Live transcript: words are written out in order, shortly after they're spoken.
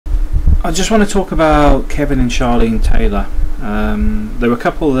I just want to talk about Kevin and Charlene Taylor. They're a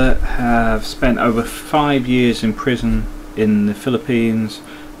couple that have spent over 5 years in prison in the Philippines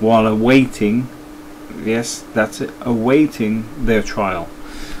while awaiting, yes, that's it, awaiting their trial.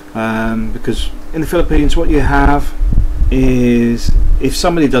 Because in the Philippines what you have is, if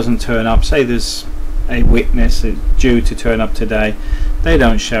somebody doesn't turn up, say there's a witness due to turn up today, they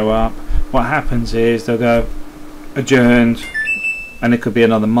don't show up, what happens is they'll go adjourned, and it could be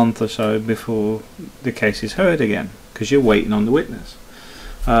another month or so before the case is heard again, because you're waiting on the witness.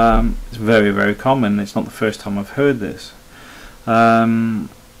 It's very, very common. It's not the first time I've heard this. But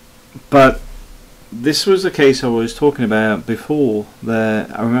this was the case I was talking about before.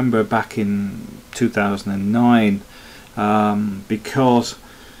 That I remember back in 2009, because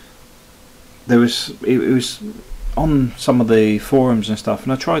it was on some of the forums and stuff,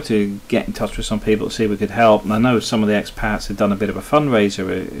 and I tried to get in touch with some people to see if we could help, and I know some of the expats had done a bit of a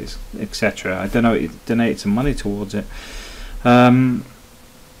fundraiser, etc. I don't know, it donated some money towards it, but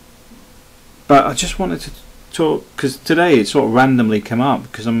I just wanted to talk, because today it sort of randomly came up,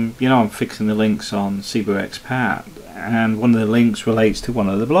 because I'm fixing the links on Cebu Expat, and one of the links relates to one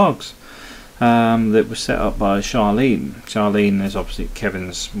of the blogs that was set up by Charlene. Charlene is obviously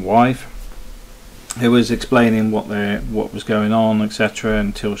Kevin's wife, who was explaining what was going on, etc.,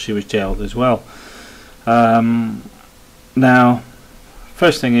 until she was jailed as well. Now,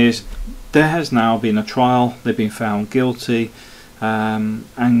 first thing is, there has now been a trial. They've been found guilty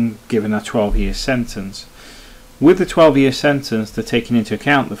and given a 12-year sentence. With the 12-year sentence, they're taking into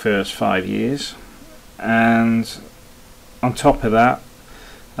account the first 5 years, and on top of that,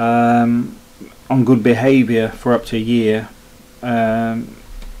 on good behaviour for up to a year,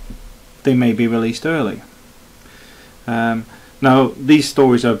 they may be released early. Now these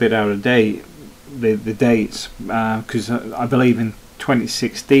stories are a bit out of date, the dates, because I believe in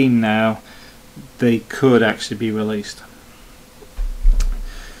 2016 now they could actually be released.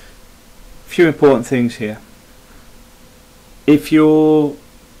 Few important things here. If you're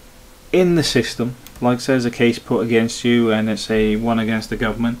in the system, like say there's a case put against you and it's a one against the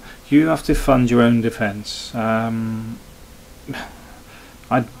government, you have to fund your own defence.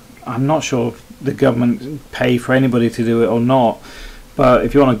 I'm not sure if the government pay for anybody to do it or not, but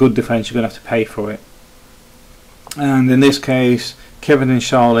if you want a good defence, you're going to have to pay for it. And in this case, Kevin and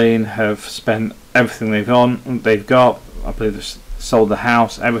Charlene have spent everything they've got. I believe they've sold the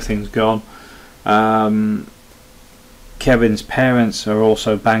house, everything's gone. Kevin's parents are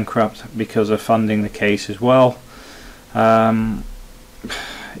also bankrupt because of funding the case as well.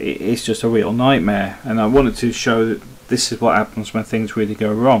 It's just a real nightmare, and I wanted to show that this is what happens when things really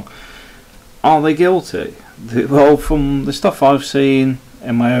go wrong. Are they guilty? Well, from the stuff I've seen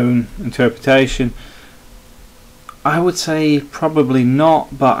and my own interpretation, I would say probably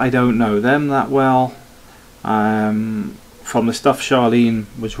not, but I don't know them that well. From the stuff Charlene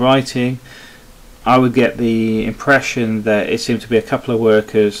was writing, I would get the impression that it seemed to be a couple of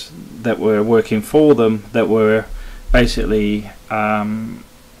workers that were working for them that were basically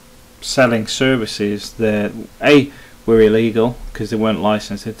selling services that A, were illegal because they weren't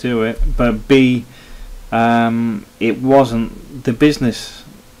licensed to do it, but B, it wasn't the business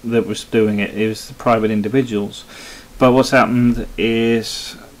that was doing it, it was the private individuals. But what's happened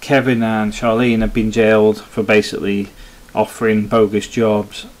is Kevin and Charlene have been jailed for basically offering bogus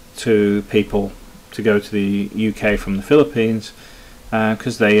jobs to people to go to the UK from the Philippines,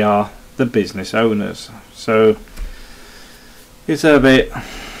 because they are the business owners. So it's a bit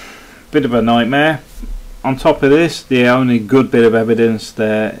of a nightmare. On top of this, the only good bit of evidence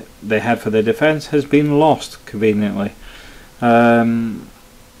that they had for their defence has been lost conveniently. And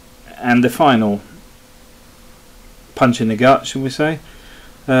the final punch in the gut, shall we say,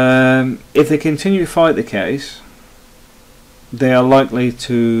 if they continue to fight the case, they are likely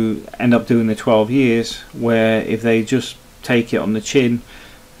to end up doing the 12 years, where if they just take it on the chin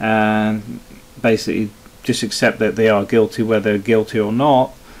and basically just accept that they are guilty, whether guilty or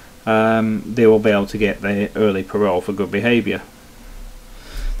not, they will be able to get their early parole for good behaviour.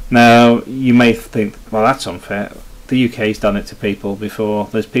 Now you may think, well, that's unfair. The UK's done it to people before.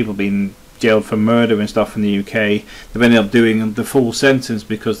 There's people being jailed for murder and stuff in the UK. They've ended up doing the full sentence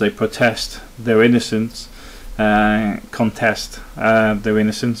because they protest their innocence, contest their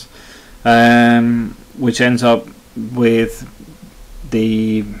innocence, which ends up with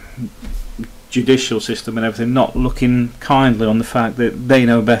the judicial system and everything not looking kindly on the fact that they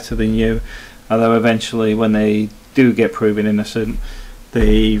know better than you, although eventually when they do get proven innocent,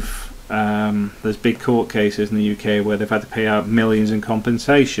 there's big court cases in the UK where they've had to pay out millions in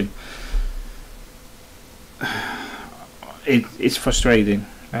compensation. It's frustrating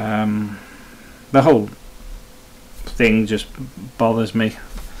The whole thing just bothers me,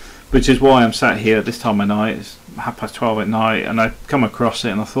 which is why I'm sat here at this time of night. It's 12:30 at night, and I come across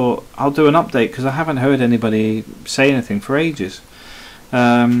it and I thought I'll do an update because I haven't heard anybody say anything for ages.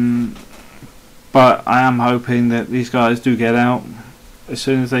 But I am hoping that these guys do get out as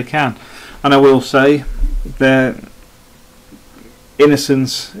soon as they can. And I will say that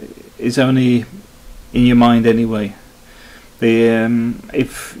innocence is only in your mind anyway.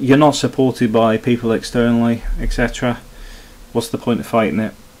 If you're not supported by people externally, etc., what's the point of fighting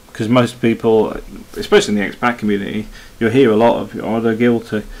it? Because most people, especially in the expat community, you'll hear a lot of, oh, they're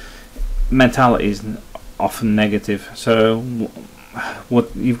guilty. Mentality is often negative. So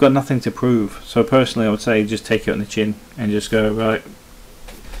what, you've got nothing to prove. So personally, I would say just take it on the chin and just go, right,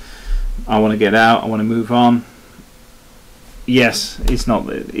 I want to get out, I want to move on. Yes, it's not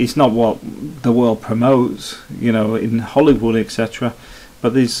what the world promotes, you know, in Hollywood, etc.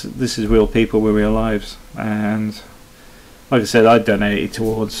 But this is real people with real lives, and like I said, I donated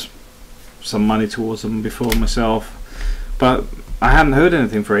towards some money towards them before myself, but I hadn't heard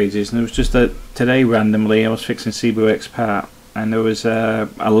anything for ages. And it was just that today, randomly, I was fixing Cebu Expat, and there was a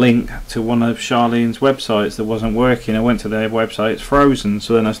link to one of Charlene's websites that wasn't working. I went to their website, it's frozen.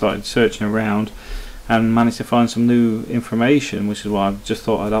 So then I started searching around and managed to find some new information, which is why I just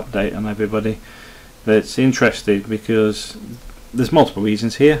thought I'd update on everybody that's interested, because there's multiple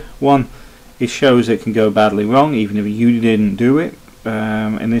reasons here. One, it shows it can go badly wrong even if you didn't do it.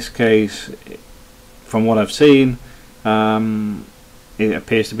 In this case, from what I've seen, it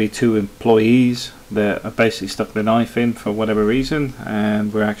appears to be 2 employees that are basically stuck the knife in for whatever reason,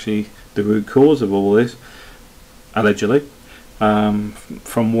 and were actually the root cause of all this, allegedly.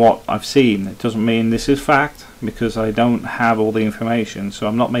 From what I've seen, it doesn't mean this is fact, because I don't have all the information, so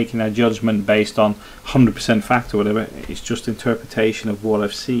I'm not making a judgment based on 100% fact or whatever. It's just interpretation of what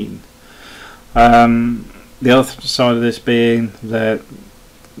I've seen. The other side of this being that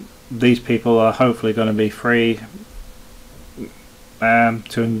these people are hopefully going to be free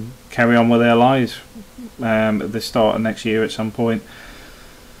to carry on with their lives at the start of next year at some point,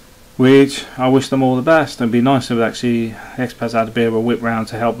 which I wish them all the best. It'd be nice if actually expats had a bit of a whip round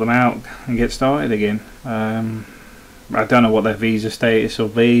to help them out and get started again. I don't know what their visa status will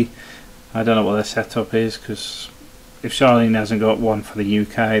be. I don't know what their setup is, because if Charlene hasn't got one for the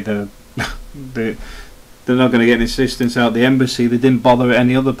UK, they're not going to get any assistance out the embassy. They didn't bother at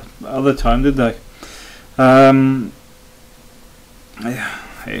any other time, did they?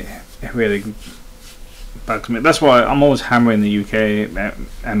 It really bugs me. That's why I'm always hammering the UK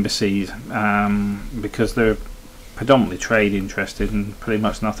embassies, because they're predominantly trade interested and pretty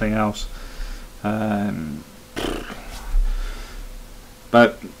much nothing else.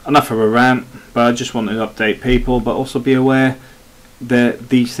 But enough of a rant. But I just wanted to update people, but also be aware that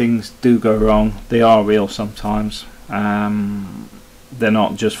these things do go wrong. They are real sometimes. They're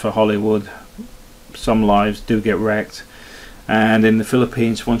not just for Hollywood. Some lives do get wrecked. And in the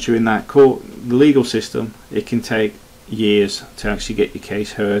Philippines, once you're in that court, the legal system, it can take years to actually get your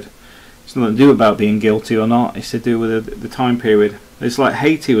case heard. It's nothing to do about being guilty or not. It's to do with the time period. It's like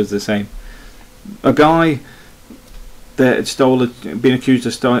Haiti was the same. A guy that had been accused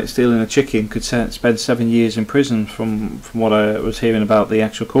of stealing a chicken could spend 7 years in prison, from what I was hearing about the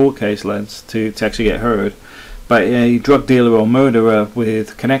actual court case led to actually get heard. But a drug dealer or murderer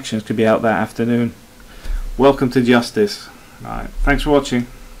with connections could be out that afternoon. Welcome to justice. Alright, thanks for watching.